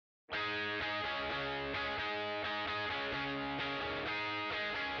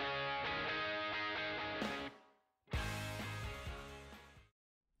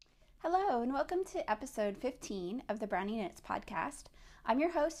Hello and welcome to episode 15 of the Brownie Knits podcast. I'm your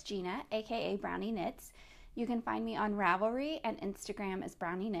host Gina, aka Brownie Knits. You can find me on Ravelry and Instagram as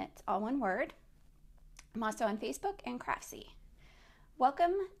Brownie Knits, all one word. I'm also on Facebook and Craftsy.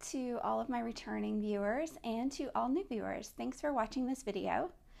 Welcome to all of my returning viewers and to all new viewers. Thanks for watching this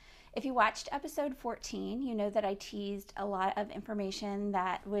video. If you watched episode 14, you know that I teased a lot of information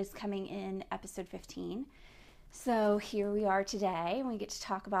that was coming in episode 15. So here we are today, and we get to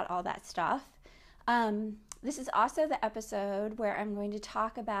talk about all that stuff. This is also the episode where I'm going to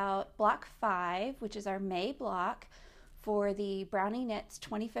talk about block 5, which is our May block for the Brownie Knits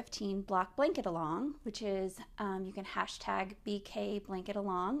 2015 block blanket along, which is, you can hashtag BK blanket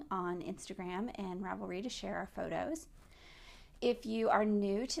along on Instagram and Ravelry to share our photos. If you are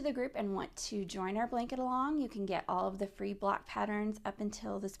new to the group and want to join our blanket along, you can get all of the free block patterns up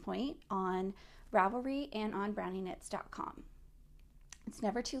until this point on Ravelry and on BrownieKnits.com. It's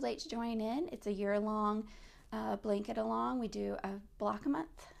never too late to join in. It's a year-long blanket along. We do a block a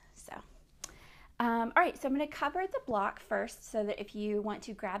month. All right, so I'm going to cover the block first so that if you want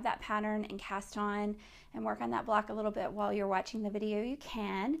to grab that pattern and cast on and work on that block a little bit while you're watching the video, you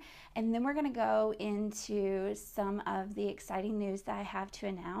can. And then we're going to go into some of the exciting news that I have to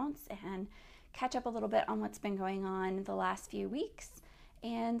announce and catch up a little bit on what's been going on the last few weeks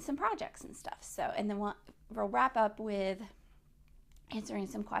and some projects and stuff. So, and then we'll wrap up with answering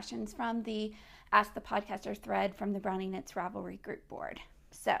some questions from the Ask the Podcaster thread from the Brownie Knits Ravelry group board.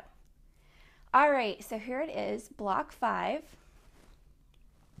 So, all right, so here it is, block 5.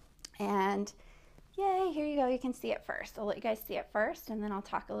 And yay, here you go, you can see it first. I'll let you guys see it first and then I'll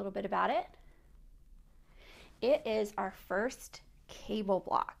talk a little bit about it. It is our first cable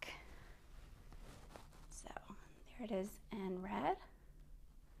block. So, there it is in red.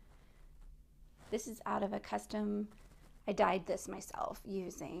 This is out of a custom, I dyed this myself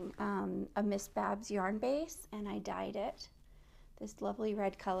using a Miss Babs yarn base, and I dyed it this lovely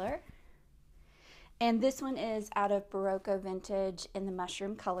red color. And this one is out of Berroco Vintage in the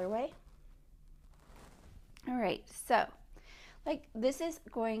mushroom colorway. All right, so this is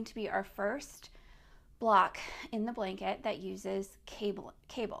going to be our first block in the blanket that uses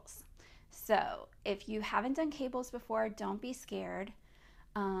cables. So if you haven't done cables before, don't be scared.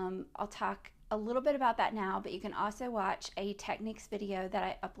 I'll talk a little bit about that now, but you can also watch a techniques video that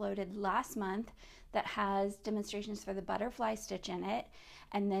I uploaded last month that has demonstrations for the butterfly stitch in it.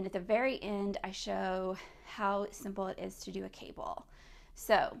 And then at the very end, I show how simple it is to do a cable.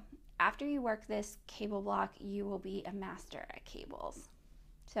 So after you work this cable block, you will be a master at cables.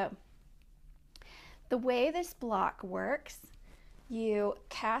 So the way this block works, you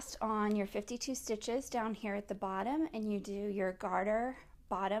cast on your 52 stitches down here at the bottom, and you do your garter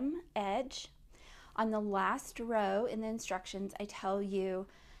bottom edge. On the last row in the instructions, I tell you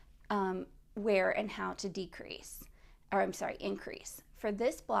where and how to increase. For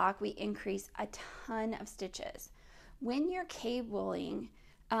this block, we increase a ton of stitches. When you're cabling,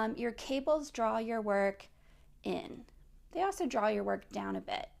 your cables draw your work in. They also draw your work down a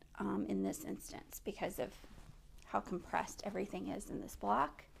bit in this instance because of how compressed everything is in this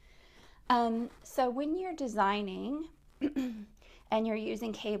block. So when you're designing and you're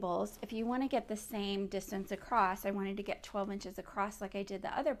using cables, if you want to get the same distance across, I wanted to get 12 inches across like I did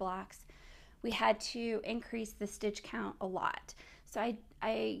the other blocks, we had to increase the stitch count a lot. So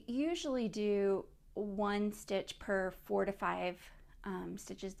I usually do 1 stitch per 4 to 5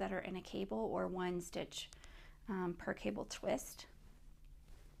 stitches that are in a cable, or 1 stitch per cable twist.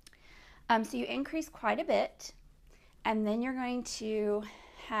 So you increase quite a bit, and then you're going to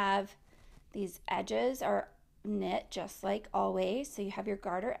have these edges are knit just like always. So you have your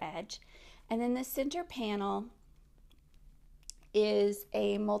garter edge, and then the center panel is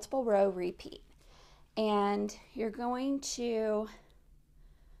a multiple row repeat, and you're going to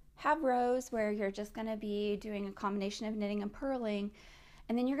have rows where you're just going to be doing a combination of knitting and purling,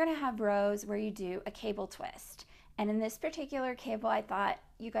 and then you're going to have rows where you do a cable twist. And in this particular cable, I thought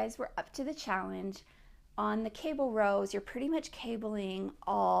you guys were up to the challenge. On the cable rows, you're pretty much cabling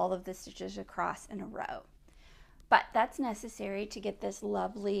all of the stitches across in a row. But that's necessary to get this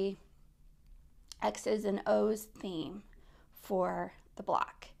lovely X's and O's theme for the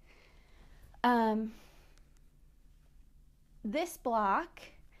block. This block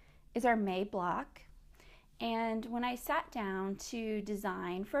is our May block. And when I sat down to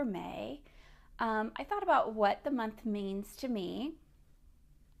design for May, I thought about what the month means to me.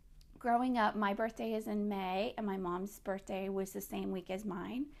 Growing up, my birthday is in May, and my mom's birthday was the same week as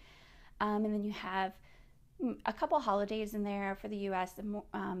mine. And then you have a couple holidays in there for the US,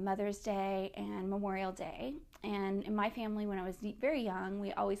 Mother's Day and Memorial Day. And in my family, when I was very young,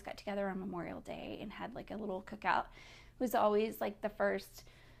 we always got together on Memorial Day and had like a little cookout. It was always like the first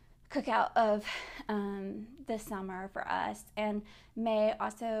cookout of the summer for us. And May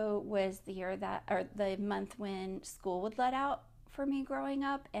also was the year that, or the month when school would let out for me growing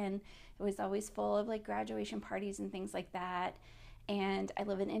up, and it was always full of like graduation parties and things like that. And I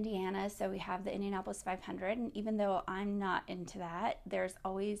live in Indiana, so we have the Indianapolis 500, and even though I'm not into that, there's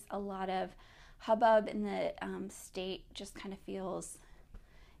always a lot of hubbub, and the state just kind of feels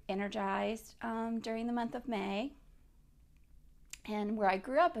energized during the month of May. And where I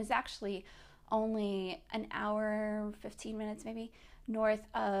grew up was actually only an hour, 15 minutes maybe, north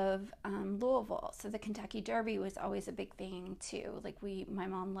of Louisville. So the Kentucky Derby was always a big thing too. Like my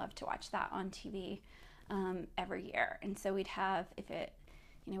mom loved to watch that on TV every year. And so we'd have,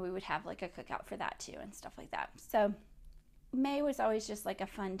 we would have like a cookout for that too and stuff like that. So May was always just like a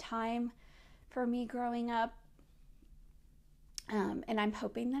fun time for me growing up. And I'm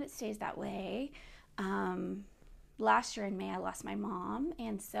hoping that it stays that way. Last year in May, I lost my mom,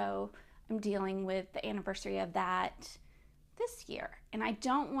 and so I'm dealing with the anniversary of that this year. And I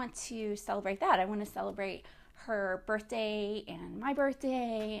don't want to celebrate that. I want to celebrate her birthday and my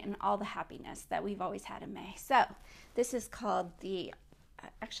birthday and all the happiness that we've always had in May. So this is called it's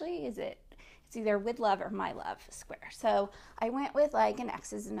either With Love or My Love square. So I went with like an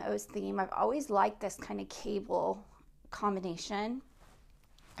X's and O's theme. I've always liked this kind of cable combination.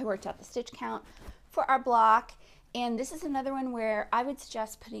 I worked out the stitch count for our block. And this is another one where I would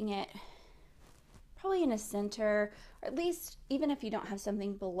suggest putting it probably in a center, or at least even if you don't have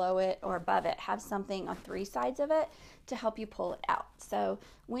something below it or above it, have something on 3 sides of it to help you pull it out. So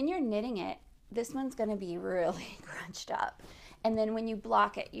when you're knitting it, this one's going to be really crunched up. And then when you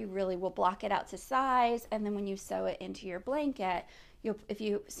block it, you really will block it out to size. And then when you sew it into your blanket, if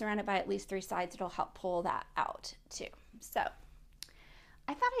you surround it by at least 3 sides, it'll help pull that out too. So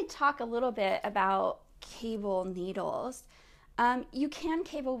I thought I'd talk a little bit about cable needles. You can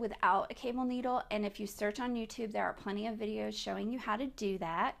cable without a cable needle, and if you search on YouTube, there are plenty of videos showing you how to do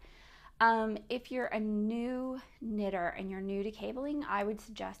that. If you're a new knitter and you're new to cabling, I would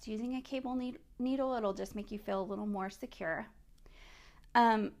suggest using a cable needle. It'll just make you feel a little more secure.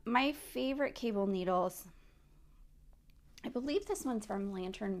 My favorite cable needles, I believe this one's from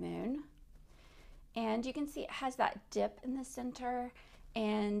Lantern Moon, and you can see it has that dip in the center,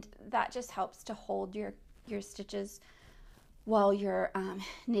 and that just helps to hold your stitches while you're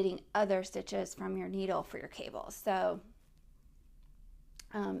knitting other stitches from your needle for your cable. So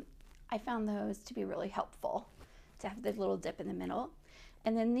I found those to be really helpful to have the little dip in the middle.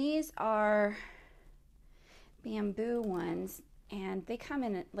 And then these are bamboo ones, and they come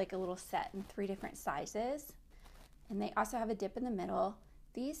in like a little set in 3 different sizes, and they also have a dip in the middle.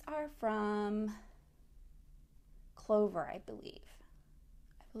 These are from Clover, I believe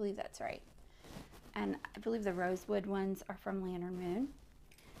that's right. And I believe the rosewood ones are from Lantern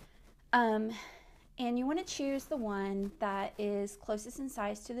Moon. And you want to choose the one that is closest in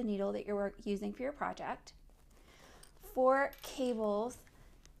size to the needle that you're using for your project. For cables,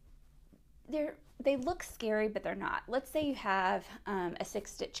 they look scary, but they're not. Let's say you have a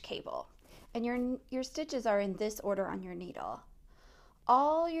 6-stitch cable, and your stitches are in this order on your needle.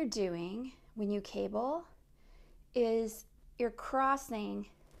 All you're doing when you cable is you're crossing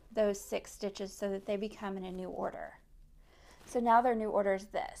those 6 stitches so that they become in a new order. So now their new order is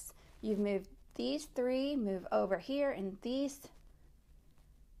this. You've moved these 3, move over here, and these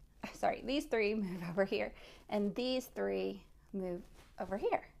 3 move over here, and these 3 move over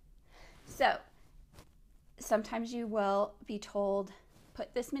here. So sometimes you will be told,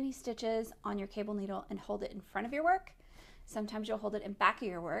 put this many stitches on your cable needle and hold it in front of your work. Sometimes you'll hold it in back of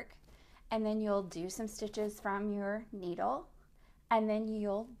your work, and then you'll do some stitches from your needle, and then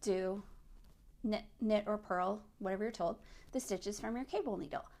you'll do knit or purl, whatever you're told, the stitches from your cable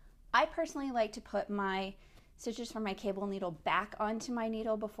needle. I personally like to put my stitches from my cable needle back onto my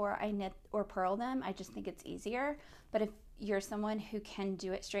needle before I knit or purl them. I just think it's easier. But if you're someone who can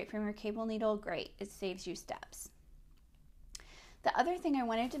do it straight from your cable needle, great. It saves you steps. The other thing I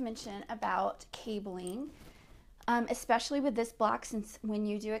wanted to mention about cabling, especially with this block, since when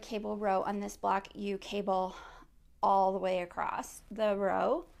you do a cable row on this block, you cable all the way across the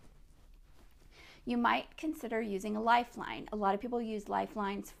row, you might consider using a lifeline. A lot of people use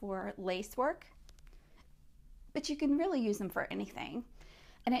lifelines for lace work, but you can really use them for anything.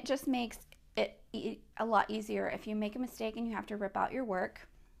 And it just makes it a lot easier. If you make a mistake and you have to rip out your work,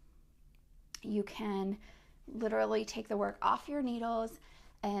 you can literally take the work off your needles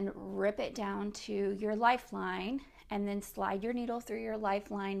and rip it down to your lifeline, and then slide your needle through your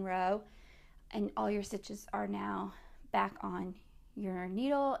lifeline row, and all your stitches are now back on your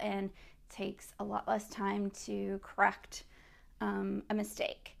needle, and takes a lot less time to correct a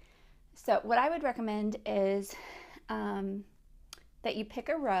mistake. So what I would recommend is that you pick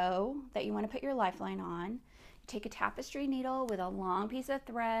a row that you want to put your lifeline on. Take a tapestry needle with a long piece of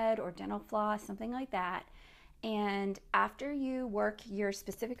thread or dental floss, something like that. And after you work your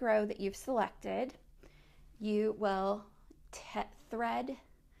specific row that you've selected, you will thread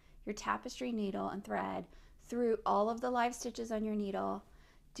your tapestry needle and thread through all of the live stitches on your needle.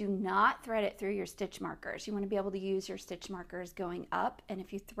 Do not thread it through your stitch markers. You want to be able to use your stitch markers going up, and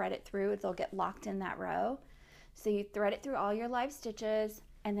if you thread it through, it'll get locked in that row. So you thread it through all your live stitches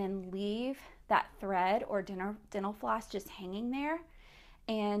and then leave that thread or dental floss just hanging there,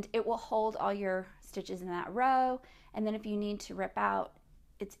 and it will hold all your stitches in that row. And then if you need to rip out,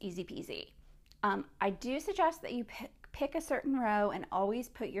 it's easy peasy. I do suggest that you pick a certain row and always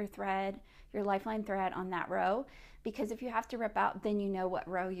put your thread, your lifeline thread, on that row, because if you have to rip out, then you know what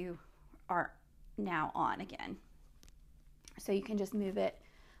row you are now on again. So you can just move it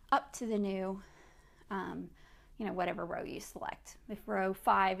up to the new whatever row you select. If row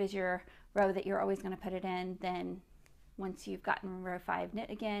 5 is your row that you're always going to put it in, then once you've gotten row 5 knit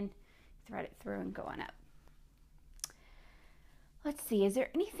again, thread it through and go on up. Let's see, is there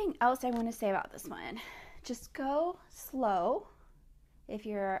anything else I want to say about this one? Just go slow. If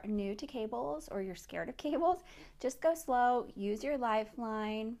you're new to cables or you're scared of cables, just go slow, use your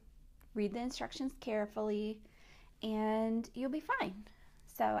lifeline, read the instructions carefully, and you'll be fine.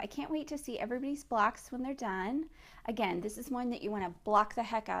 So I can't wait to see everybody's blocks when they're done. Again, this is one that you want to block the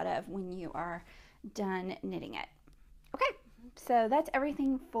heck out of when you are done knitting it. Okay, so that's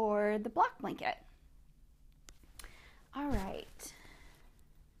everything for the block blanket. All right,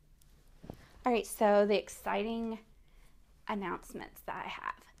 so the exciting announcements that I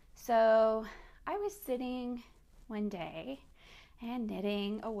have. So I was sitting one day and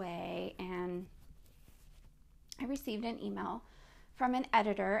knitting away, and I received an email from an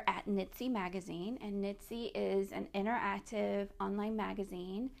editor at Knitsy magazine, and Knitsy is an interactive online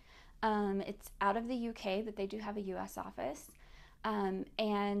magazine. It's out of the UK, but they do have a US office.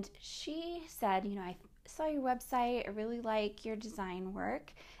 And she said, I saw your website, I really like your design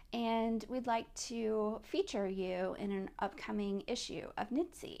work, and we'd like to feature you in an upcoming issue of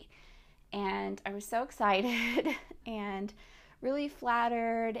Knitsy. And I was so excited and really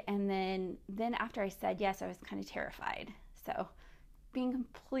flattered, and then after I said yes, I was kind of terrified. So being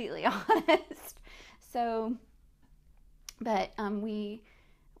completely honest. But we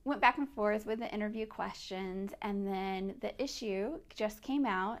went back and forth with the interview questions, and then the issue just came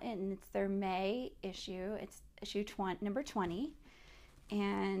out, and it's their May issue. It's issue number 20,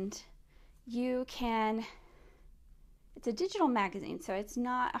 and it's a digital magazine, so it's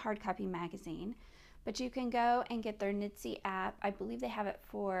not a hard copy magazine, but you can go and get their Knitsy app. I believe they have it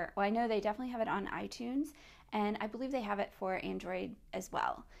I know they definitely have it on iTunes, and I believe they have it for Android as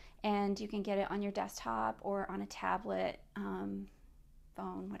well. And you can get it on your desktop or on a tablet, phone,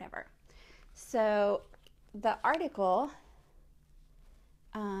 whatever. So the article,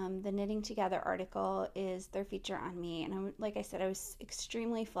 the Knitting Together article, is their feature on me. And like I said, I was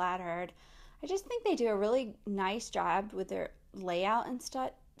extremely flattered. I just think they do a really nice job with their layout and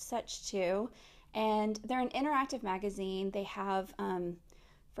such too. And they're an interactive magazine. They have,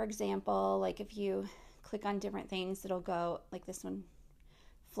 for example, like if you click on different things, it'll go, like this one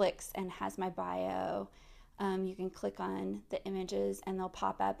flicks and has my bio. You can click on the images and they'll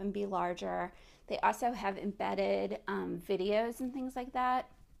pop up and be larger. They also have embedded videos and things like that.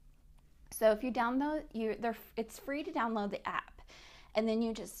 So if you download, it's free to download the app, and then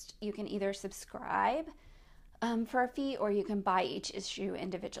you can either subscribe for a fee, or you can buy each issue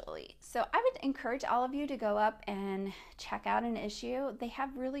individually. So I would encourage all of you to go up and check out an issue. They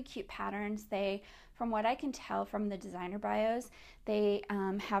have really cute patterns. From what I can tell from the designer bios, they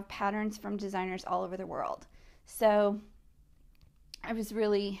have patterns from designers all over the world. So I was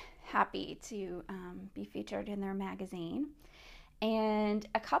really happy to be featured in their magazine. And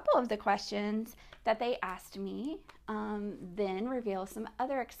a couple of the questions that they asked me then reveal some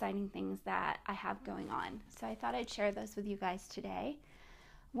other exciting things that I have going on. So I thought I'd share those with you guys today.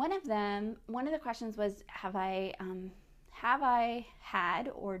 One of the questions was, have I had,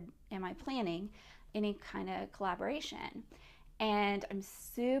 or am I planning any kind of collaboration? And I'm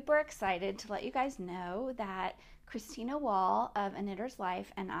super excited to let you guys know that Christina Wall of A Knitter's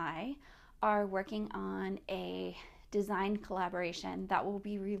Life and I are working on a design collaboration that will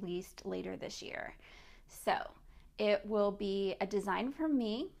be released later this year. So it will be a design from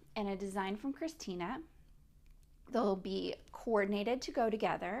me and a design from Christina. They'll be coordinated to go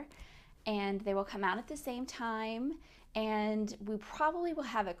together, and they will come out at the same time, and we probably will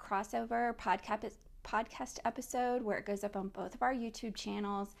have a crossover podcast episode where it goes up on both of our YouTube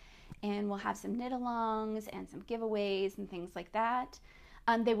channels, and we'll have some knit-alongs and some giveaways and things like that.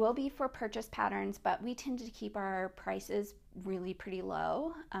 They will be for purchase patterns, but we tend to keep our prices really pretty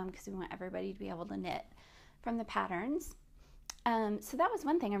low because we want everybody to be able to knit from the patterns. So that was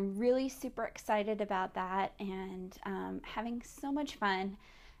one thing. I'm really super excited about that, and having so much fun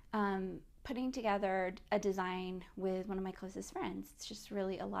putting together a design with one of my closest friends. It's just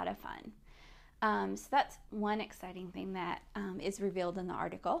really a lot of fun. So that's one exciting thing that is revealed in the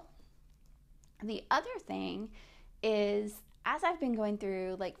article. The other thing is, as I've been going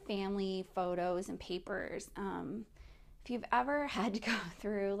through like family photos and papers, if you've ever had to go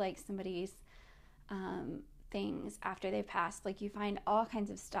through like somebody's things after they've passed, like you find all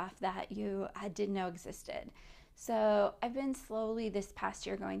kinds of stuff that you didn't know existed. So I've been slowly this past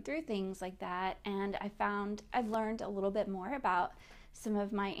year going through things like that, and I've learned a little bit more about some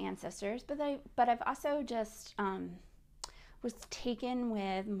of my ancestors, but I've also just was taken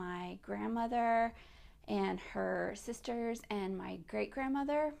with my grandmother and her sisters and my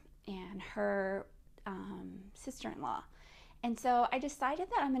great-grandmother and her sister-in-law. And so I decided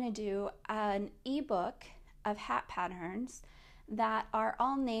that I'm going to do an ebook of hat patterns that are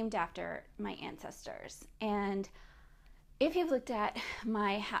all named after my ancestors. And if you've looked at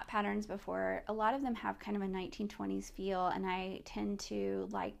my hat patterns before, a lot of them have kind of a 1920s feel, and I tend to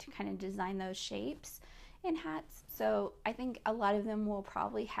like to kind of design those shapes in hats. So I think a lot of them will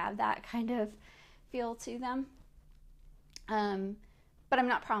probably have that kind of feel to them. But I'm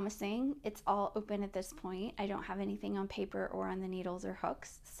not promising. It's all open at this point. I don't have anything on paper or on the needles or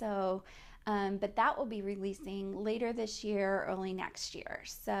hooks. So, but that will be releasing later this year, early next year.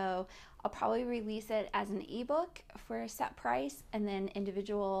 So I'll probably release it as an ebook for a set price, and then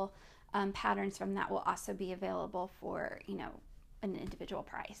individual patterns from that will also be available for, you know, an individual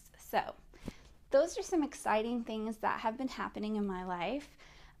price. So those are some exciting things that have been happening in my life.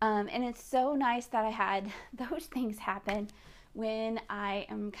 And it's so nice that I had those things happen when I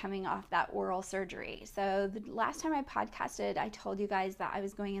am coming off that oral surgery. So the last time I podcasted, I told you guys that I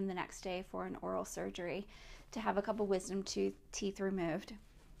was going in the next day for an oral surgery to have a couple wisdom teeth removed.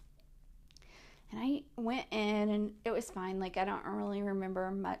 And I went in and it was fine. Like, I don't really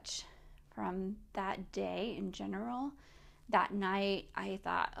remember much from that day in general. That night I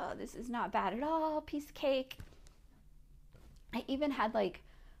thought, oh, this is not bad at all, piece of cake. I even had like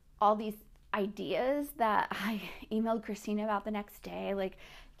all these ideas that I emailed Christina about the next day, like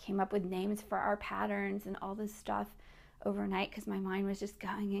came up with names for our patterns and all this stuff overnight because my mind was just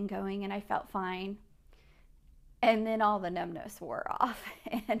going and going, and I felt fine. And then all the numbness wore off.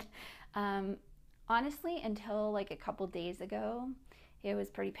 And honestly, until like a couple days ago, it was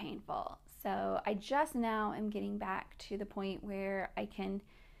pretty painful. So I just now am getting back to the point where I can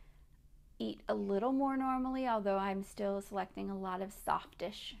eat a little more normally, although I'm still selecting a lot of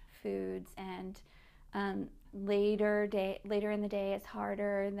softish foods, and later in the day it's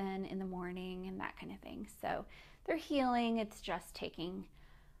harder than in the morning and that kind of thing. So they're healing. It's just taking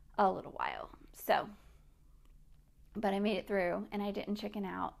a little while. So, but I made it through and I didn't chicken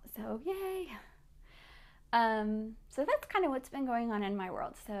out. So yay. So that's kind of what's been going on in my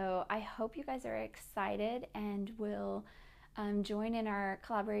world. So I hope you guys are excited and will join in our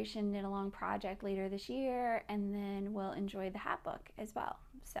collaboration knit along project later this year, and then we'll enjoy the hat book as well.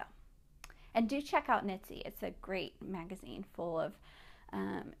 So, and do check out Knitsy. It's a great magazine full of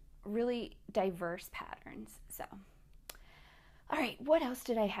really diverse patterns. So, all right, what else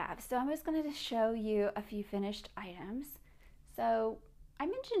did I have? So I was going to show you a few finished items. So I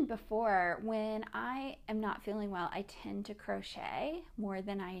mentioned before, when I am not feeling well, I tend to crochet more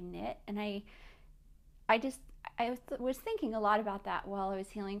than I knit, and I was thinking a lot about that while I was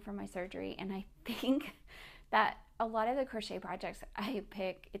healing from my surgery, and I think that a lot of the crochet projects I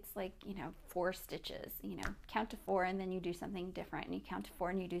pick, it's like, 4 stitches, count to 4 and then you do something different, and you count to 4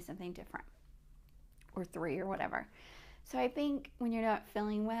 and you do something different, or 3 or whatever. So I think when you're not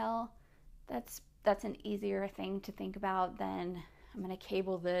feeling well, that's an easier thing to think about than I'm going to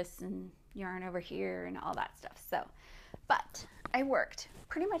cable this and yarn over here and all that stuff. So, but I worked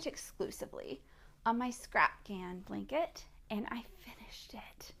pretty much exclusively on my Scrapghan blanket, and I finished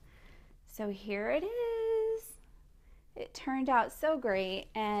it. So here it is. It turned out so great,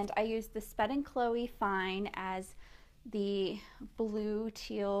 and I used the Spud Chloe Fine as the blue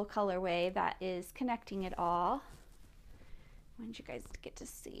teal colorway that is connecting it all. I want you guys to get to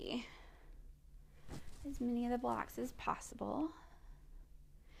see. as many of the blocks as possible.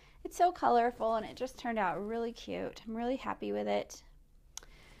 It's so colorful and it just turned out really cute. I'm really happy with it.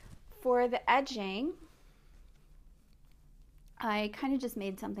 For the edging, I kind of just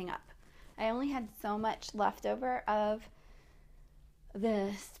made something up. I only had so much left over of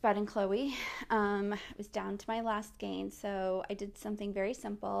the Spud Chloe. It was down to my last gain, so I did something very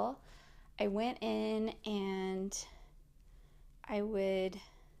simple. I went in and I would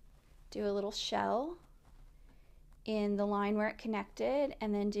do a little shell in the line where it connected,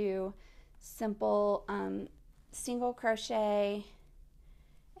 and then do simple single crochet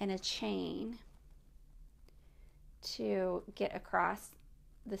and a chain to get across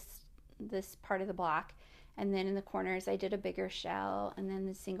this part of the block. And then in the corners I did a bigger shell and then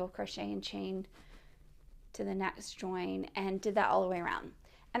the single crochet and chain to the next join, and did that all the way around.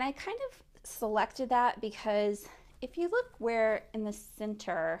 And I kind of selected that because if you look where in the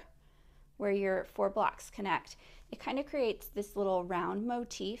center where your 4 blocks connect, it kind of creates this little round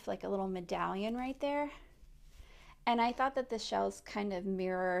motif, like a little medallion right there. And I thought that the shells kind of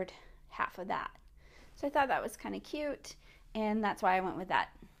mirrored half of that. So I thought that was kind of cute, and that's why I went with that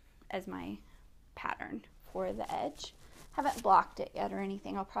as my pattern for the edge. Haven't blocked it yet or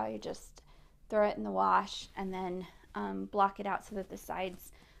anything. I'll probably just throw it in the wash and then block it out so that the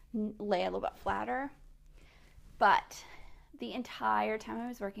sides lay a little bit flatter. But the entire time I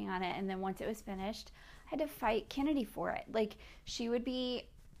was working on it, and then once it was finished, I had to fight Kennedy for it. Like, she'd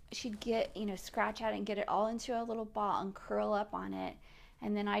get, you know, scratch at it and get it all into a little ball and curl up on it,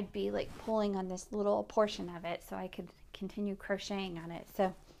 and then I'd be like pulling on this little portion of it so I could continue crocheting on it.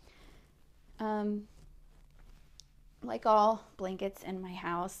 So like all blankets in my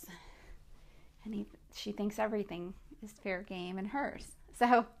house, and she thinks everything is fair game and hers.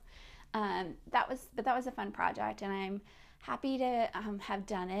 So that was a fun project, and I'm happy to have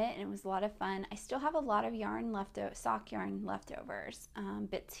done it, and it was a lot of fun. I still have a lot of yarn sock yarn leftovers,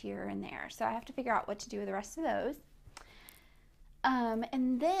 bits here and there, so I have to figure out what to do with the rest of those.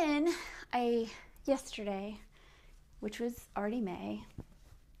 And then yesterday, which was already May,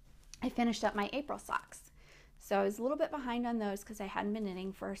 I finished up my April socks. So I was a little bit behind on those because I hadn't been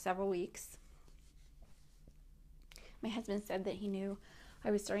knitting for several weeks. My husband said that he knew I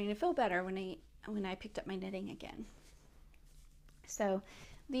was starting to feel better when I picked up my knitting again. So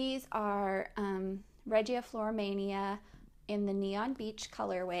these are Regia Fluormania in the Neon Beach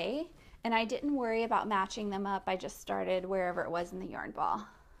colorway, and I didn't worry about matching them up. I just started wherever it was in the yarn ball.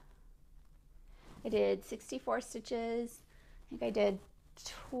 I did 64 stitches. I think I did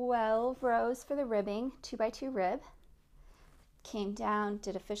 12 rows for the ribbing, 2x2 rib. Came down,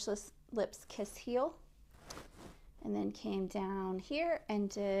 did a fish lips kiss heel, and then came down here and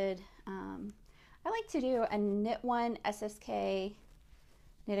did, I like to do a knit 1 SSK,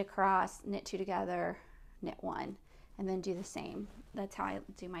 knit across, knit 2 together, knit 1, and then do the same. That's how I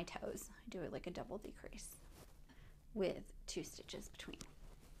do my toes. I do it like a double decrease with 2 stitches between.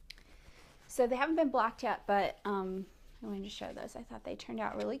 So they haven't been blocked yet, but I wanted to show those. I thought they turned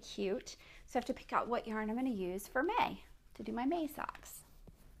out really cute. So I have to pick out what yarn I'm going to use for May to do my May socks.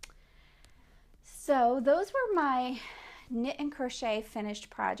 So those were my knit and crochet finished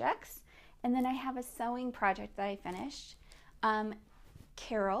projects. And then I have a sewing project that I finished.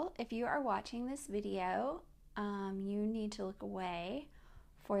 Carol, if you are watching this video, you need to look away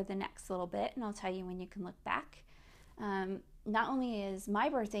for the next little bit, and I'll tell you when you can look back. Not only is my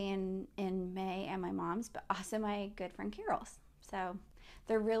birthday in May and my mom's, but also my good friend Carol's. So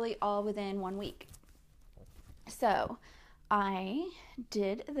they're really all within 1 week. So I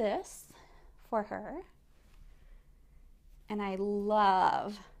did this for her, and I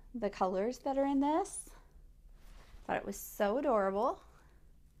love the colors that are in this. Thought it was so adorable.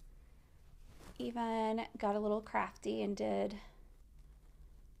 Even got a little crafty and did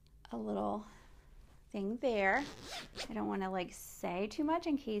a little thing there. I don't want to like say too much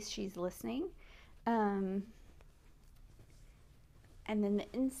in case she's listening. And then the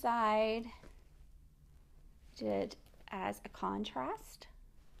inside did as a contrast,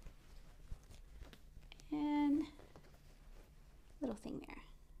 and little thing there,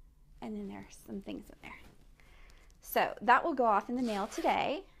 and then there's some things in there. So that will go off in the mail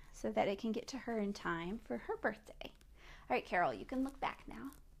today so that it can get to her in time for her birthday. All right, Carol, you can look back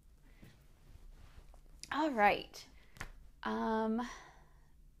now. All right.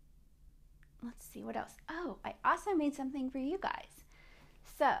 Let's see what else. Oh, I also made something for you guys.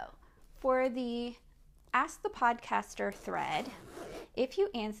 So for the Ask the Podcaster thread, if you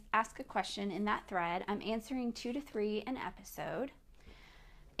ask a question in that thread, I'm answering 2 to 3 an episode.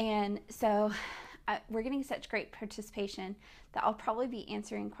 And so we're getting such great participation that I'll probably be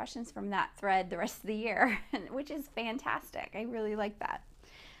answering questions from that thread the rest of the year, which is fantastic. I really like that.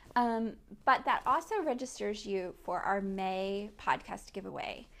 But that also registers you for our May podcast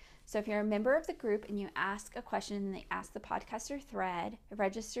giveaway. So if you're a member of the group and you ask a question and they ask the podcaster thread, it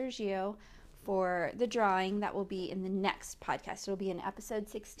registers you for the drawing that will be in the next podcast. It'll be in episode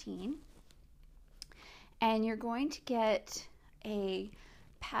 16. And you're going to get a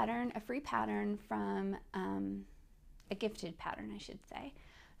pattern, a free pattern from, a gifted pattern, I should say,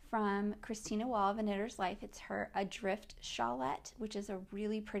 from Christina Wall of A Knitter's Life. It's her Adrift Shawlette, which is a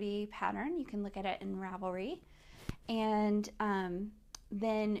really pretty pattern. You can look at it in Ravelry. And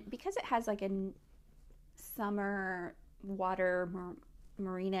then because it has like a summer water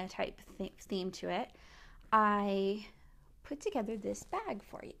marina type theme to it, I put together this bag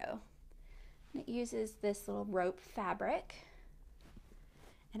for you. And it uses this little rope fabric,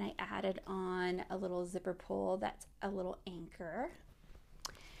 and I added on a little zipper pull that's a little anchor.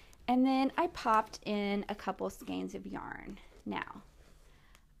 And then I popped in a couple skeins of yarn. Now,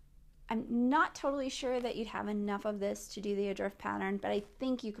 I'm not totally sure that you'd have enough of this to do the Adrift pattern, but I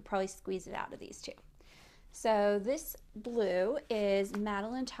think you could probably squeeze it out of these two. So this blue is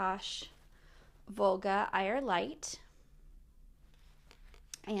Madeline Tosh Volga Ire Light.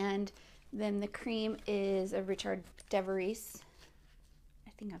 And then the cream is a Richard Deveries.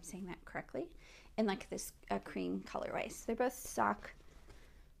 I think I'm saying that correctly. In like this cream colorway. So they're both sock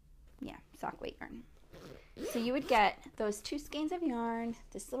weight yarn. So you would get those 2 skeins of yarn,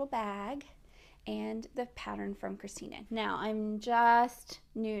 this little bag, and the pattern from Christina. Now, I'm just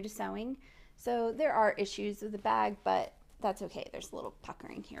new to sewing, so there are issues with the bag, but that's okay. There's a little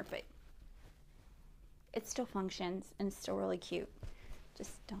puckering here, but it still functions and it's still really cute.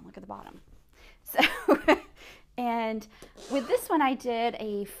 Just don't look at the bottom. So, and with this one, I did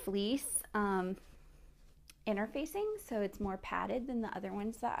a fleece interfacing, so it's more padded than the other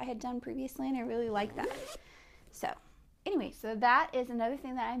ones that I had done previously, and I really like that. So anyway, so that is another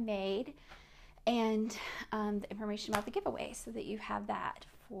thing that I made, and the information about the giveaway, so that you have that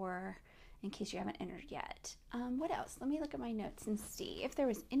for in case you haven't entered yet. What else? Let me look at my notes and see if there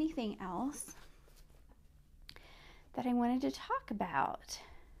was anything else that I wanted to talk about.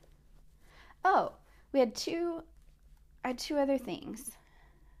 Oh, I had two other things.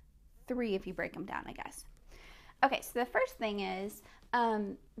 3 if you break them down, I guess. Okay, so the first thing is,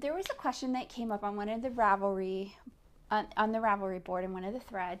 there was a question that came up on one of the Ravelry, on the Ravelry board in one of the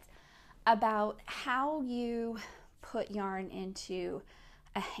threads, about how you put yarn into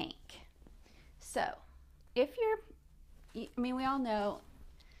a hank. So, if you're, I mean, we all know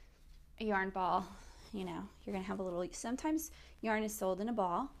a yarn ball, you know, you're going to have a little, sometimes yarn is sold in a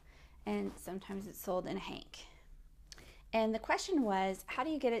ball, and sometimes it's sold in a hank. And the question was, how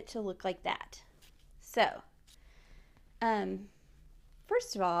do you get it to look like that? So,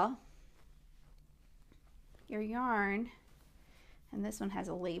 first of all, your yarn, and this one has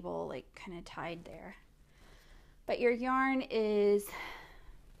a label like kind of tied there, but your yarn is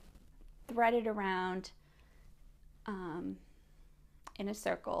threaded around in a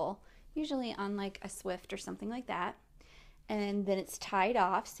circle, usually on like a Swift or something like that, and then it's tied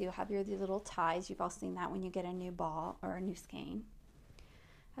off, so you'll have your little ties. You've all seen that when you get a new ball or a new skein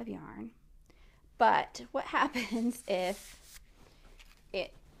of yarn. But what happens if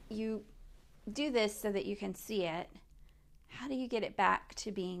you do this so that you can see it? How do you get it back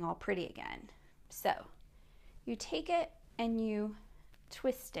to being all pretty again? So you take it and you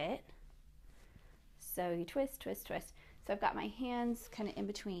twist it. So you twist, twist, twist. So I've got my hands kind of in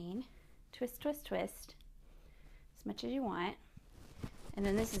between. Twist, twist, twist, as much as you want. And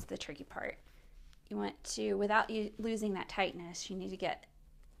then this is the tricky part. You want to, without you losing that tightness, you need to get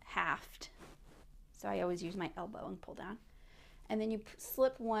halved. So I always use my elbow and pull down. And then you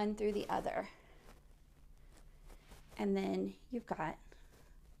slip one through the other. And then you've got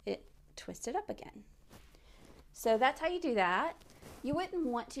it twisted up again. So that's how you do that. You wouldn't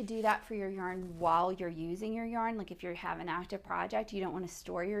want to do that for your yarn while you're using your yarn. Like if you have an active project, you don't want to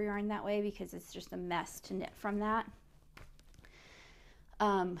store your yarn that way because it's just a mess to knit from that.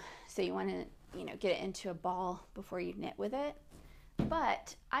 So you want to, you know, get it into a ball before you knit with it.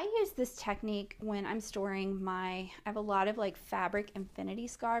 But I use this technique when I'm storing I have a lot of like fabric infinity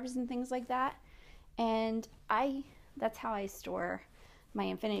scarves and things like that. And that's how I store my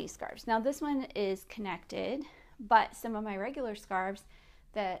infinity scarves. Now this one is connected, but some of my regular scarves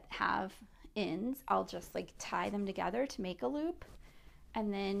that have ends, I'll just like tie them together to make a loop.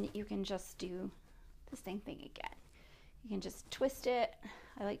 And then you can just do the same thing again. You can just twist it.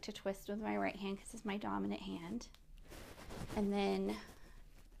 I like to twist with my right hand because it's my dominant hand. And then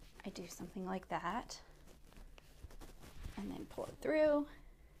I do something like that and then pull it through,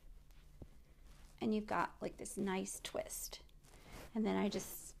 and you've got like this nice twist. And then I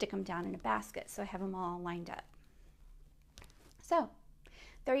just stick them down in a basket so I have them all lined up. So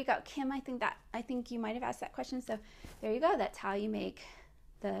there you go, Kim. I think you might have asked that question. So there you go. That's how you make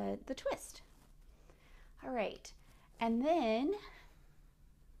the twist. All right, and then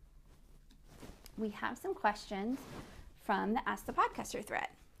we have some questions from the Ask the Podcaster thread.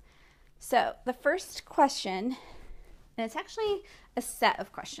 So the first question, and it's actually a set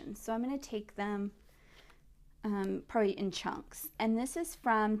of questions, so I'm going to take them probably in chunks. And this is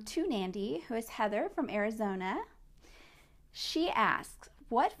from Nandy, who is Heather from Arizona. She asks,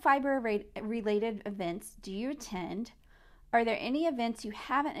 what fiber-related events do you attend? Are there any events you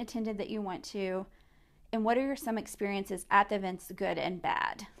haven't attended that you want to? And what are some experiences at the events, good and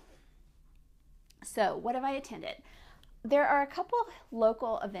bad? So what have I attended? There are a couple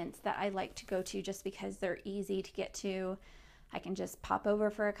local events that I like to go to just because they're easy to get to. I can just pop over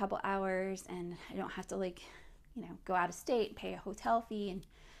for a couple hours and I don't have to go out of state, pay a hotel fee and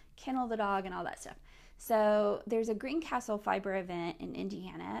kennel the dog and all that stuff. So there's a Greencastle fiber event in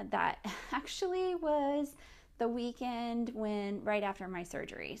Indiana that actually was the weekend right after my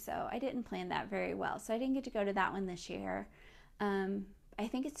surgery. So I didn't plan that very well. So I didn't get to go to that one this year. I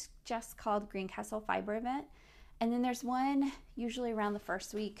think it's just called Greencastle Fiber Event. And then there's one usually around the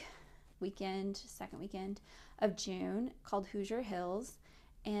second weekend of June called Hoosier Hills.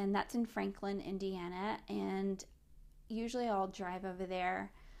 And that's in Franklin, Indiana. And usually I'll drive over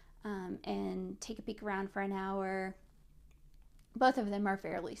there and take a peek around for an hour. Both of them are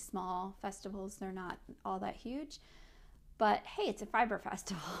fairly small festivals. They're not all that huge. But hey, it's a fiber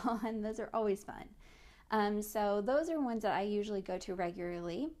festival and those are always fun. So those are ones that I usually go to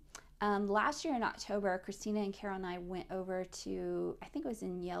regularly. Last year in October, Christina and Carol and I went over to, I think it was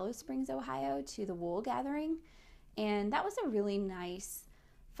in Yellow Springs, Ohio, to the Wool Gathering. And that was a really nice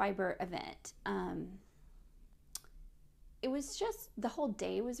fiber event. It was just, the whole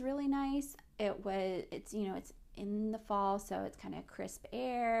day was really nice. It's in the fall, so it's kind of crisp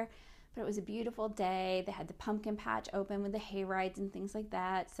air, but it was a beautiful day. They had the pumpkin patch open with the hay rides and things like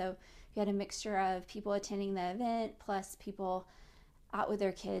that. So you had a mixture of people attending the event plus people out with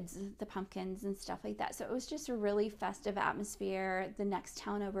their kids, the pumpkins and stuff like that. So it was just a really festive atmosphere. The next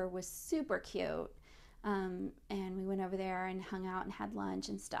town over was super cute. And we went over there and hung out and had lunch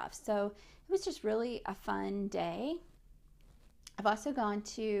and stuff. So it was just really a fun day. I've also gone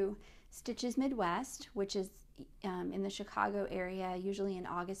to Stitches Midwest, which is in the Chicago area, usually in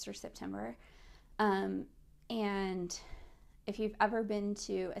August or September. And if you've ever been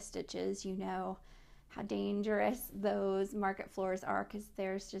to a Stitches, you know how dangerous those market floors are because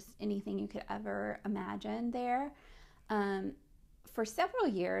there's just anything you could ever imagine there. For several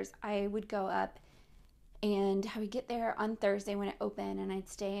years, I would go up and I would get there on Thursday when it opened and I'd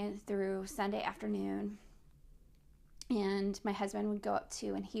stay through Sunday afternoon. And my husband would go up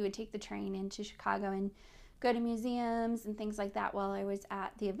too, and he would take the train into Chicago and go to museums and things like that while I was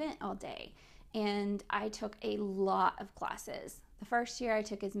at the event all day. And I took a lot of classes. The first year I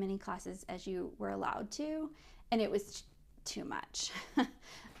took as many classes as you were allowed to, and it was too much.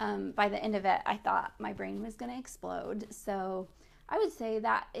 By the end of it, I thought my brain was going to explode. So I would say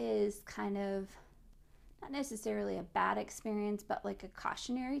that is kind of not necessarily a bad experience, but like a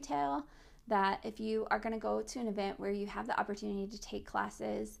cautionary tale that if you are going to go to an event where you have the opportunity to take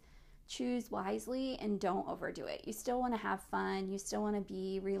classes, choose wisely and don't overdo it. You still want to have fun. You still want to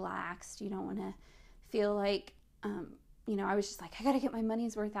be relaxed. You don't want to feel like, I was just like, I got to get my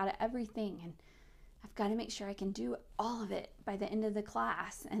money's worth out of everything. And I've got to make sure I can do all of it by the end of the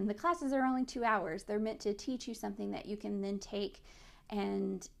class. And the classes are only 2 hours. They're meant to teach you something that you can then take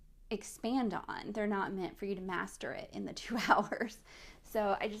and expand on. They're not meant for you to master it in the 2 hours.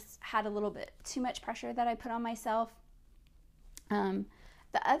 So I just had a little bit too much pressure that I put on myself. The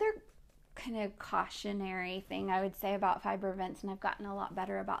other kind of cautionary thing I would say about fiber events, and I've gotten a lot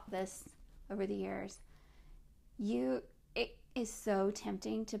better about this over the years, it is so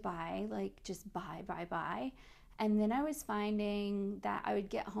tempting to buy, like just buy. And then I was finding that I would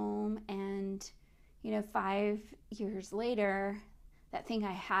get home and, 5 years later, that thing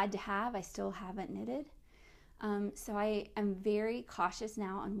I had to have, I still haven't knitted. So I am very cautious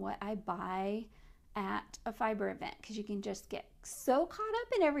now on what I buy at a fiber event because you can just get so caught up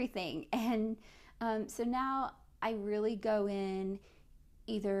in everything. And so now I really go in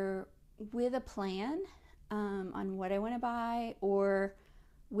either with a plan on what I want to buy or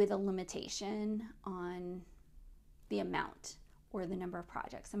with a limitation on the amount or the number of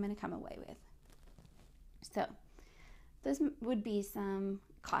projects I'm going to come away with. So those would be some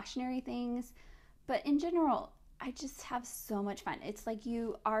cautionary things. But in general, I just have so much fun. It's like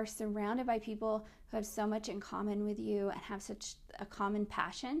you are surrounded by people who have so much in common with you and have such a common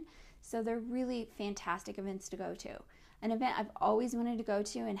passion. So they're really fantastic events to go to. An event I've always wanted to go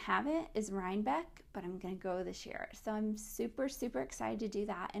to and haven't is Rhinebeck, but I'm going to go this year. So I'm super, super excited to do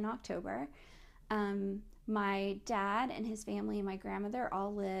that in October. My dad and his family and my grandmother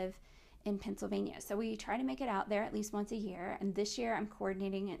all live in Pennsylvania. So we try to make it out there at least once a year. And this year I'm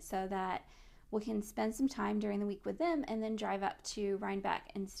coordinating it so that we can spend some time during the week with them and then drive up to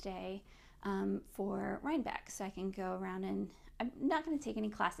Rhinebeck and stay for Rhinebeck. So I can go around, and I'm not going to take any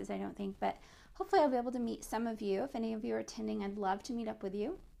classes, I don't think, but hopefully I'll be able to meet some of you. If any of you are attending, I'd love to meet up with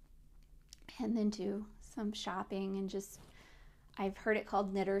you and then do some shopping and just, I've heard it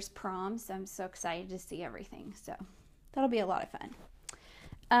called Knitter's Prom, so I'm so excited to see everything. So that'll be a lot of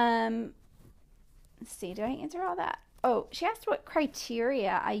fun. Let's see, did I answer all that? Oh, she asked what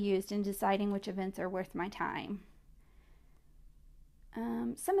criteria I used in deciding which events are worth my time.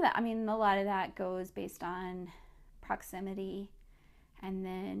 Some of that, I mean, a lot of that goes based on proximity and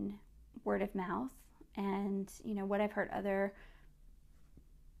then word of mouth and, you know, what I've heard other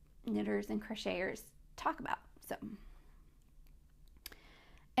knitters and crocheters talk about. So,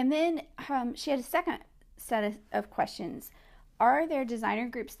 and then she had a second set of questions. Are there designer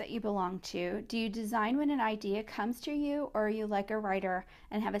groups that you belong to? Do you design when an idea comes to you, or are you like a writer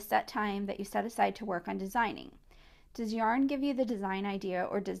and have a set time that you set aside to work on designing? Does yarn give you the design idea,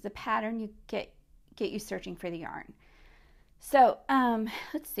 or does the pattern you get you searching for the yarn? So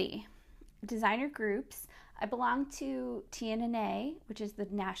let's see. Designer groups. I belong to TNNA, which is the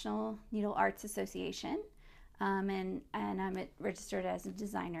National Needle Arts Association, and I'm registered as a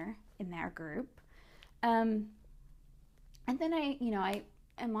designer in their group. And then I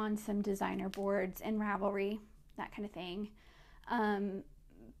am on some designer boards and Ravelry, that kind of thing.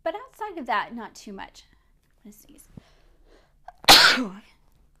 But outside of that, not too much. I'm gonna sneeze.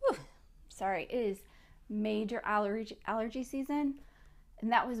 Sorry, it is major allergy season.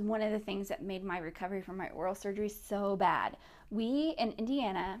 And that was one of the things that made my recovery from my oral surgery so bad. We in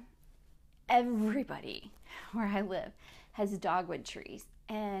Indiana, everybody where I live has dogwood trees.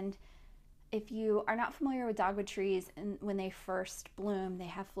 And if you are not familiar with dogwood trees, and when they first bloom, they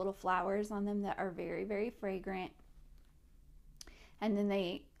have little flowers on them that are very, very fragrant. And then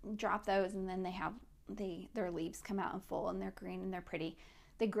they drop those, and then their leaves come out in full, and they're green and they're pretty.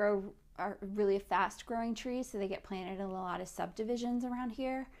 They are really fast growing trees, so they get planted in a lot of subdivisions around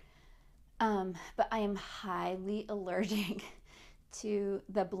here. But I am highly allergic to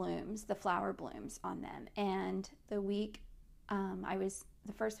the blooms, the flower blooms on them. And the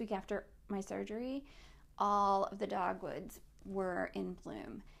first week after my surgery, all of the dogwoods were in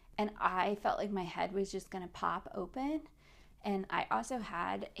bloom, and I felt like my head was just going to pop open. And I also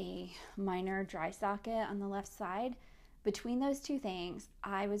had a minor dry socket on the left side. Between those two things,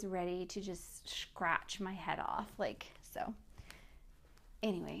 I was ready to just scratch my head off. So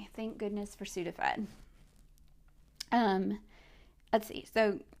anyway, thank goodness for Sudafed. Let's see.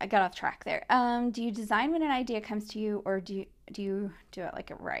 So I got off track there. Do you design when an idea comes to you, or do you do it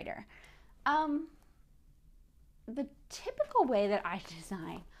like a writer? The typical way that I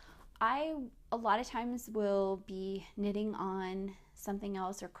design, I a lot of times will be knitting on something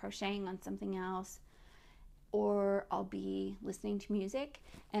else or crocheting on something else, or I'll be listening to music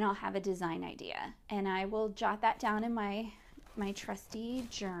and I'll have a design idea, and I will jot that down in my trusty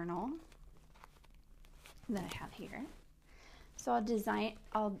journal that I have here. So I'll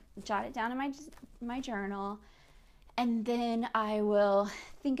jot it down in my journal, and then I will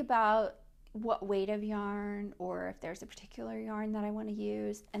think about what weight of yarn, or if there's a particular yarn that I want to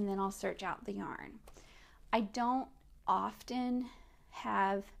use, and then I'll search out the yarn. I don't often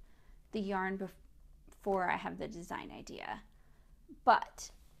have the yarn before I have the design idea, but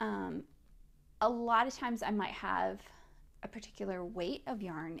a lot of times I might have a particular weight of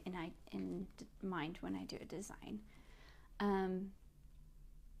yarn in mind when I do a design.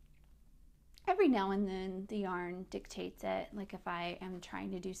 Every now and then the yarn dictates it, like if I am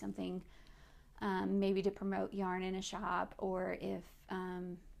trying to do something maybe to promote yarn in a shop, or if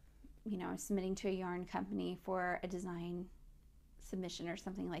I'm submitting to a yarn company for a design submission or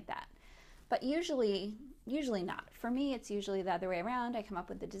something like that. But usually not. For me, it's usually the other way around. I come up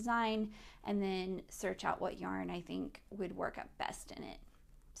with the design and then search out what yarn I think would work up best in it.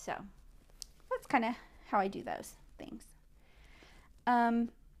 So that's kind of how I do those things.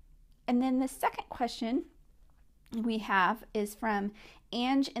 And then the second question we have is from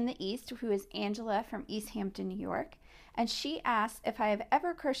AngintheEast, who is Angela from East Hampton, New York. And she asks if I have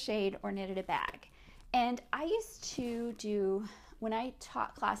ever crocheted or knitted a bag. And I used to do, when I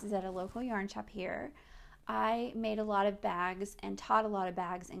taught classes at a local yarn shop here, I made a lot of bags and taught a lot of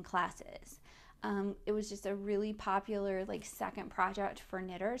bags in classes. It was just a really popular like second project for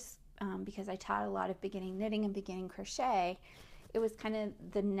knitters because I taught a lot of beginning knitting and beginning crochet. It was kind of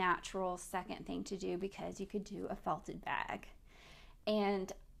the natural second thing to do because you could do a felted bag.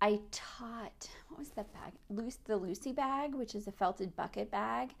 And I taught, what was that bag? The Lucy bag, which is a felted bucket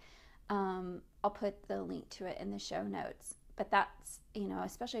bag. I'll put the link to it in the show notes. But that's, you know,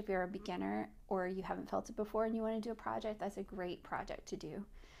 especially if you're a beginner or you haven't felted before and you want to do a project, that's a great project to do.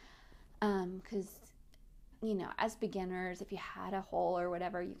 Because, you know, as beginners, if you had a hole or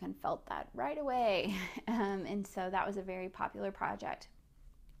whatever, you can felt that right away. And so that was a very popular project.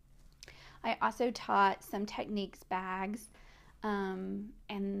 I also taught some techniques bags,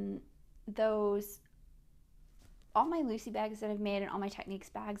 and those, all my Lucy bags that I've made and all my techniques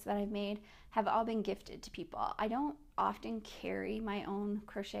bags that I've made have all been gifted to people. I don't often carry my own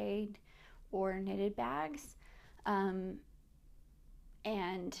crocheted or knitted bags,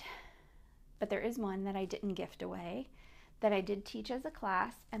 but there is one that I didn't gift away that I did teach as a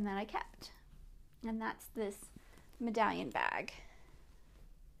class and that I kept, and that's this Medallion bag.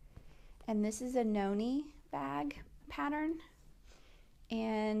 And this is a Noni bag pattern,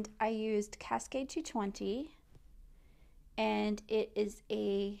 and I used Cascade 220, and it is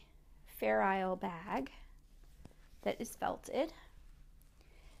a Fair Isle bag that is felted,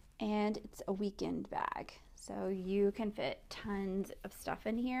 and it's a weekend bag, so you can fit tons of stuff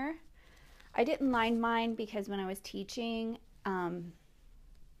in here. I didn't line mine because when I was teaching, I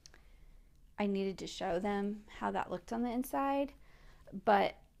needed to show them how that looked on the inside,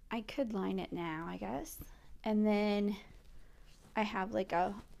 but I could line it now, I guess. And then I have like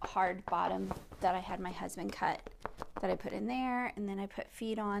a hard bottom that I had my husband cut that I put in there, and then I put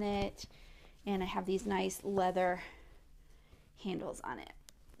feet on it, and I have these nice leather handles on it.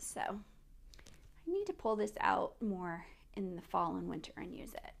 So I need to pull this out more in the fall and winter and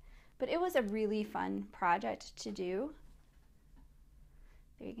use it. But it was a really fun project to do.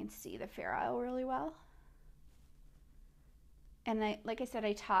 There you can see the Fair Isle really well. And like I said,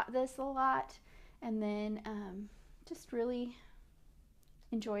 I taught this a lot, and then just really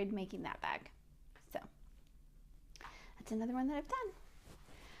enjoyed making that bag. So that's another one that I've done.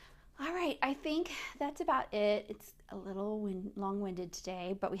 All right, I think that's about it. It's a little long-winded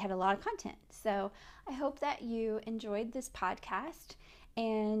today, but we had a lot of content. So I hope that you enjoyed this podcast,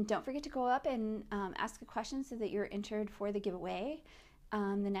 and don't forget to go up and ask a question so that you're entered for the giveaway.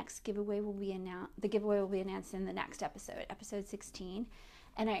 The next giveaway will be announced in the next episode, episode 16.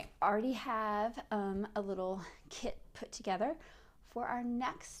 And I already have a little kit put together for our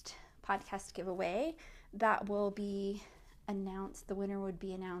next podcast giveaway that will be announced. The winner would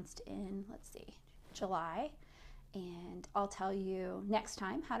be announced in, let's see, July. And I'll tell you next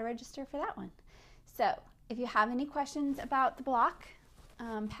time how to register for that one. So if you have any questions about the block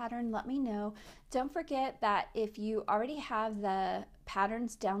pattern, let me know. Don't forget that if you already have the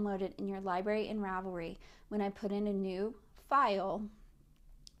patterns downloaded in your library in Ravelry, when I put in a new file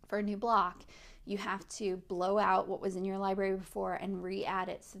for a new block, you have to blow out what was in your library before and re-add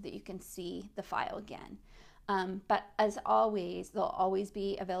it so that you can see the file again. But as always, they'll always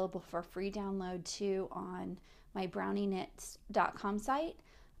be available for free download too on my BrownieKnits.com site.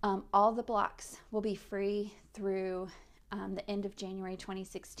 All the blocks will be free through the end of January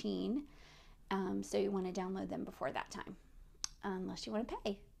 2016. So you want to download them before that time, unless you want to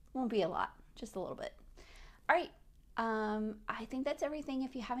pay. Won't be a lot, just a little bit. All right. I think that's everything.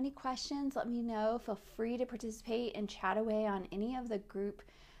 If you have any questions, let me know. Feel free to participate and chat away on any of the group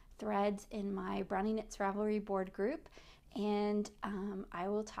threads in my Brownie Knits Ravelry board group. And I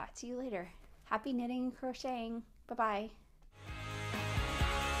will talk to you later. Happy knitting and crocheting. Bye-bye.